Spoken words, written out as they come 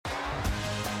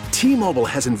T-Mobile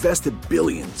has invested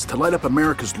billions to light up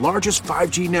America's largest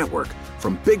 5G network,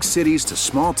 from big cities to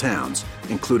small towns,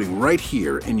 including right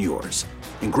here in yours.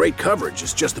 And great coverage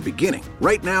is just the beginning.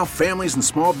 Right now, families and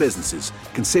small businesses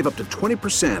can save up to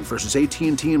 20% versus AT&T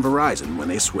and Verizon when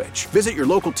they switch. Visit your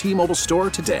local T-Mobile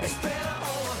store today.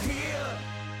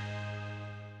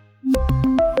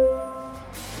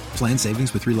 Plan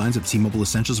savings with 3 lines of T-Mobile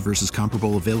Essentials versus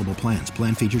comparable available plans.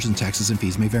 Plan features and taxes and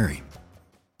fees may vary.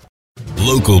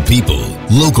 Local people,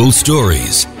 local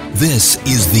stories. This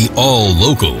is the All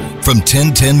Local from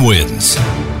 1010 Wins.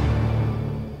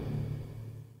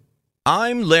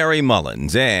 I'm Larry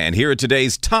Mullins, and here are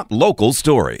today's top local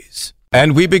stories.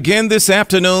 And we begin this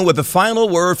afternoon with the final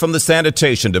word from the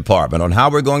Sanitation Department on how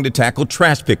we're going to tackle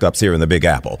trash pickups here in the Big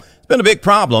Apple. It's been a big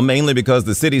problem, mainly because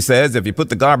the city says if you put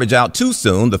the garbage out too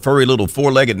soon, the furry little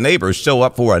 4-legged neighbors show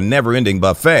up for a never-ending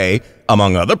buffet,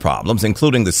 among other problems,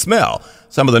 including the smell.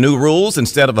 Some of the new rules: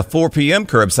 instead of a 4 p.m.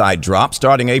 curbside drop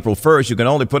starting April 1st, you can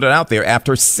only put it out there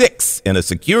after 6 in a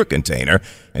secure container.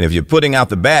 And if you're putting out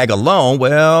the bag alone,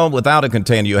 well, without a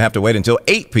container, you have to wait until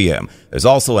 8 p.m. There's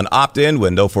also an opt-in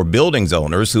window for buildings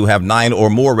owners who have 9 or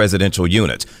more residential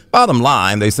units. Bottom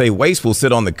line, they say waste will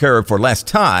sit on the curb for less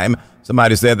time.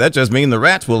 Somebody said that just means the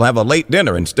rats will have a late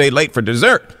dinner and stay late for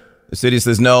dessert. The city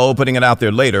says no, putting it out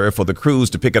there later for the crews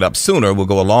to pick it up sooner will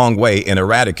go a long way in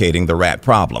eradicating the rat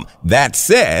problem. That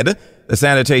said, the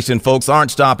sanitation folks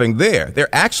aren't stopping there.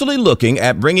 They're actually looking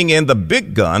at bringing in the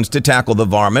big guns to tackle the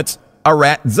varmints, a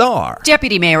rat czar.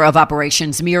 Deputy Mayor of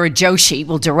Operations Meera Joshi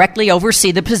will directly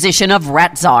oversee the position of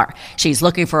rat czar. She's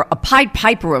looking for a Pied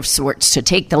Piper of sorts to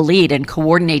take the lead and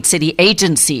coordinate city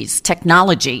agencies,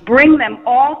 technology. Bring them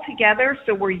all together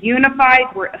so we're unified,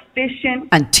 we're efficient.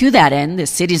 And to that end, the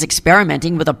city's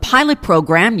experimenting with a pilot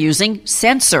program using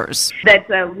sensors. That's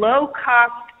a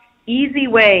low-cost, easy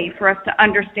way for us to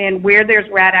understand where there's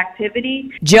rat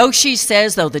activity. Joshi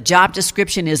says, though the job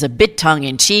description is a bit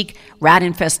tongue-in-cheek, rat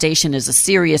infestation is a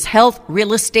serious health,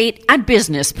 real estate, and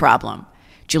business problem.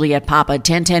 Juliet Papa,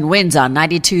 1010 Wins on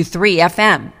 92.3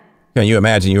 FM. Can you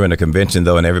imagine you're in a convention,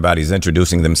 though, and everybody's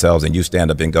introducing themselves, and you stand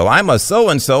up and go, I'm a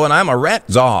so-and-so, and I'm a rat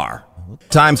czar.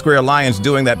 Times Square Lions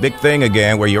doing that big thing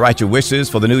again where you write your wishes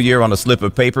for the new year on a slip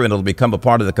of paper, and it'll become a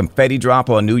part of the confetti drop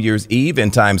on New Year's Eve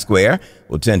in Times Square.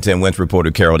 Well, 1010 Wins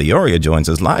reporter Carol D'Auria joins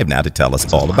us live now to tell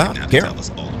us all about it. Carol.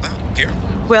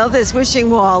 Well, this wishing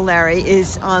wall, Larry,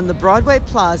 is on the Broadway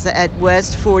Plaza at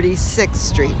West 46th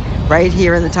Street, right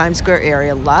here in the Times Square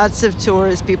area. Lots of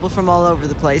tourists, people from all over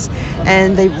the place.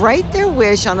 And they write their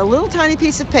wish on a little tiny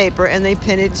piece of paper, and they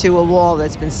pin it to a wall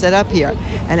that's been set up here.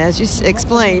 And as you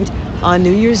explained, on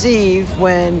New Year's Eve,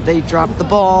 when they drop the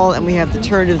ball and we have the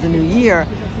turn of the new year,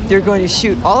 they're going to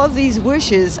shoot all of these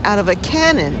wishes out of a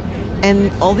cannon.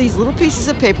 And all these little pieces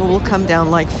of paper will come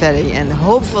down like confetti, and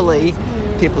hopefully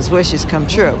people's wishes come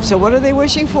true. So what are they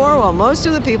wishing for? Well, most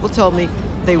of the people told me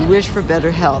they wish for better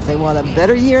health. They want a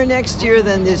better year next year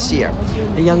than this year.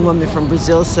 A young woman from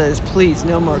Brazil says, please,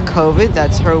 no more COVID.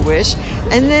 That's her wish.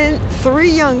 And then 3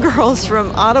 young girls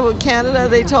from Ottawa, Canada,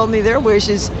 they told me their wish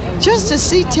is just to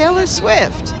see Taylor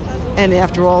Swift. And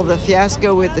after all the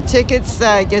fiasco with the tickets,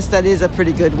 I guess that is a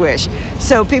pretty good wish.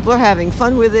 So people are having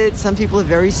fun with it. Some people are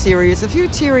very serious. A few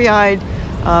teary-eyed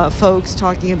folks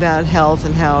talking about health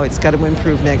and how it's got to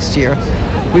improve next year.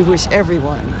 We wish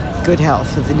everyone good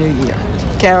health for the new year.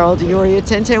 Carol D'Auria,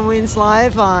 1010 Wins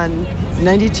live on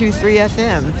 92.3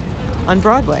 FM on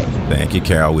Broadway. Thank you,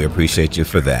 Carol. We appreciate you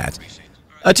for that.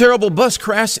 A terrible bus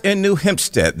crash in New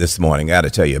Hempstead this morning, I got to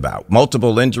tell you about.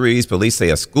 Multiple injuries. Police say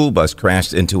a school bus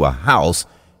crashed into a house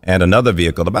and another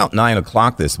vehicle about 9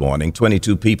 o'clock this morning.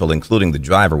 22 people, including the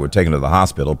driver, were taken to the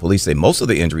hospital. Police say most of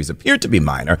the injuries appeared to be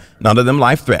minor, none of them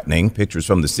life-threatening. Pictures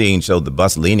from the scene showed the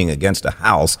bus leaning against a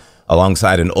house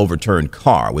alongside an overturned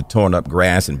car with torn up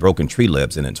grass and broken tree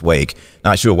limbs in its wake.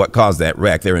 Not sure what caused that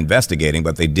wreck. They're investigating,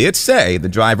 but they did say the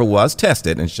driver was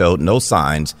tested and showed no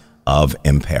signs of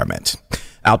impairment.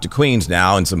 Out to Queens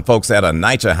now, and some folks at a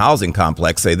NYCHA housing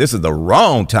complex say this is the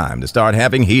wrong time to start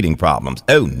having heating problems.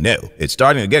 Oh no, it's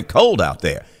starting to get cold out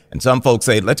there. And some folks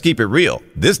say, let's keep it real.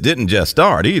 This didn't just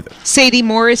start either. Sadie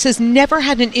Morris has never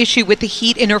had an issue with the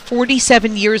heat in her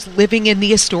 47 years living in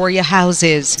the Astoria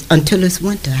houses. Until this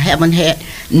winter, I haven't had,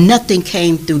 nothing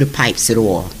came through the pipes at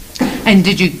all. And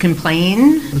did you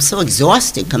complain? I'm so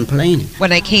exhausted complaining.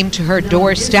 When I came to her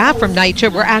door, staff from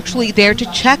NYCHA were actually there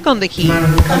to check on the heat.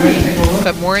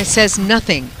 But Morris says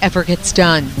nothing ever gets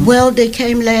done. Well, they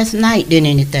came last night, didn't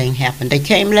anything happen. They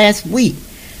came last week,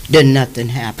 then nothing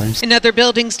happens. In other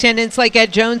buildings, tenants like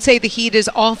Ed Jones say the heat is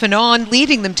off and on,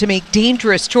 leading them to make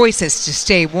dangerous choices to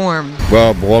stay warm.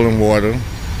 Well, boiling water,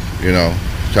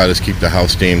 try to keep the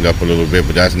house steamed up a little bit,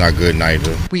 but that's not good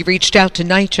neither. We reached out to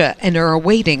NYCHA and are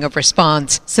awaiting a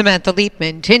response. Samantha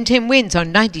Liebman, 1010 Wins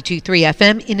on 92.3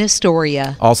 FM in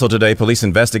Astoria. Also today, police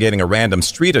investigating a random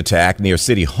street attack near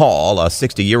City Hall. A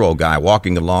 60-year-old guy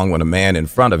walking along when a man in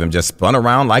front of him just spun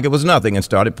around like it was nothing and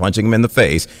started punching him in the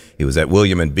face. He was at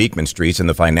William and Beekman Streets in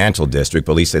the Financial District.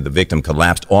 Police say the victim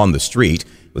collapsed on the street,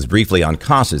 was briefly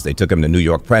unconscious. They took him to New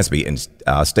York Presby in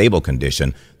stable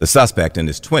condition. The suspect in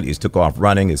his 20s took off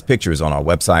running. His picture is on our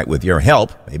website. With your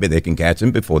help, maybe they can catch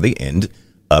him before the end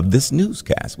of this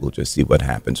newscast. We'll just see what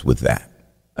happens with that.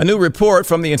 A new report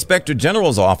from the Inspector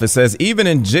General's office says even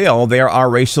in jail, there are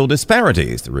racial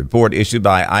disparities. The report issued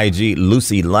by IG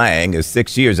Lucy Lang is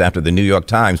 6 years after the New York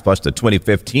Times published a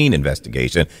 2015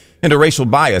 investigation into racial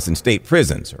bias in state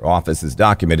prisons. Her office has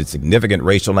documented significant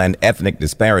racial and ethnic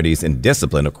disparities in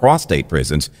discipline across state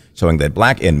prisons, showing that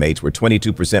black inmates were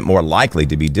 22% more likely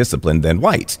to be disciplined than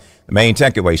whites. The main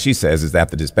takeaway, she says, is that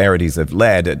the disparities have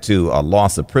led to a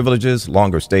loss of privileges,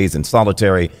 longer stays in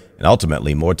solitary, and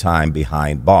ultimately more time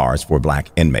behind bars for black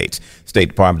inmates. State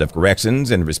Department of Corrections,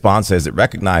 in response, says it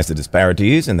recognized the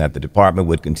disparities and that the department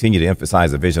would continue to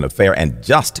emphasize a vision of fair and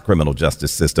just criminal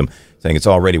justice system, saying it's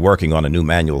already working on a new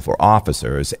manual for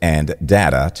officers and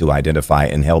data to identify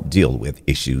and help deal with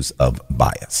issues of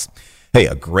bias. Hey,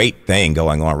 a great thing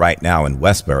going on right now in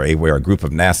Westbury, where a group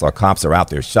of Nassau cops are out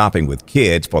there shopping with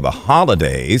kids for the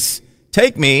holidays.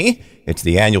 Take me. It's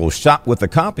the annual Shop with the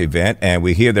Cop event, and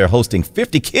we hear they're hosting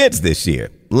 50 kids this year.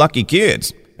 Lucky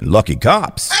kids and lucky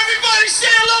cops. Everybody say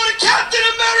hello to Captain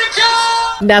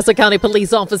America! Nassau County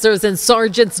police officers and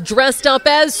sergeants dressed up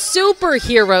as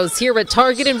superheroes here at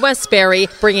Target in Westbury,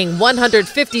 bringing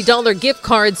 $150 gift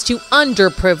cards to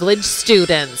underprivileged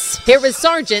students. Here is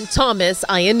Sergeant Thomas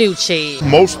Iannucci.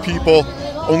 Most people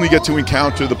only get to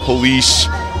encounter the police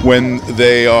when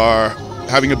they are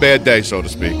having a bad day, so to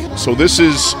speak. So this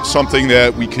is something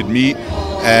that we could meet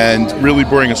and really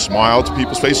bring a smile to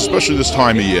people's faces, especially this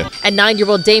time of year. And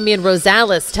 9-year-old Damian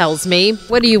Rosales tells me,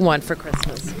 what do you want for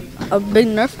Christmas? A big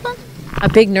Nerf gun? A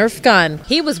big Nerf gun.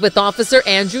 He was with Officer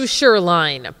Andrew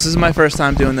Sherline. This is my first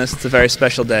time doing this. It's a very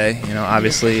special day. You know,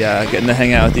 obviously getting to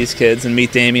hang out with these kids and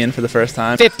meet Damian for the first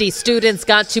time. 50 students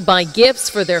got to buy gifts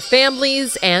for their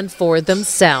families and for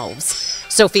themselves.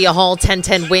 Sophia Hall,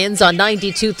 1010 Wins on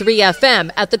 92.3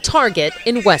 FM at the Target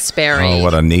in Westbury. Oh,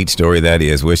 what a neat story that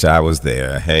is. Wish I was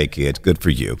there. Hey, kids, good for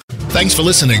you. Thanks for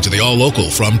listening to the All Local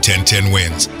from 1010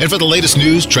 Wins. And for the latest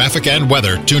news, traffic, and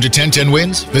weather, tune to 1010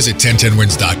 Wins, visit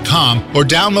 1010wins.com, or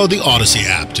download the Odyssey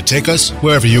app to take us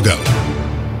wherever you go.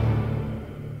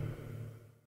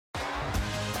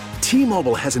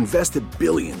 T-Mobile has invested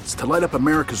billions to light up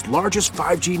America's largest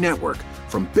 5G network,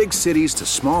 from big cities to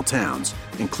small towns,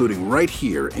 including right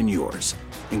here in yours.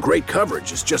 And great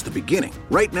coverage is just the beginning.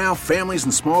 Right now, families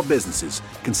and small businesses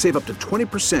can save up to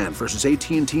 20% versus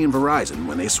AT&T and Verizon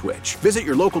when they switch. Visit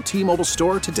your local T-Mobile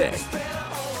store today.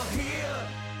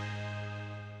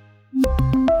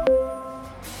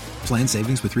 Plan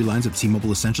savings with 3 lines of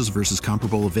T-Mobile Essentials versus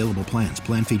comparable available plans.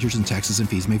 Plan features and taxes and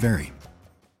fees may vary.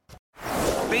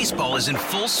 Baseball is in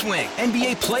full swing.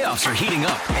 NBA playoffs are heating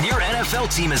up, and your NFL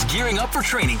team is gearing up for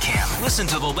training camp. Listen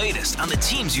to the latest on the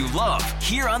teams you love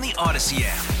here on the Odyssey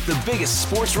app. The biggest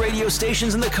sports radio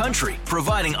stations in the country,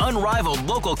 providing unrivaled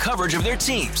local coverage of their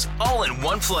teams, all in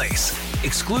one place.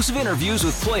 Exclusive interviews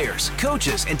with players,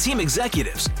 coaches, and team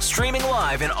executives, streaming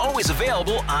live and always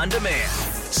available on demand.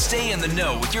 Stay in the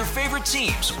know with your favorite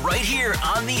teams right here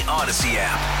on the Odyssey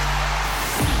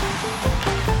app.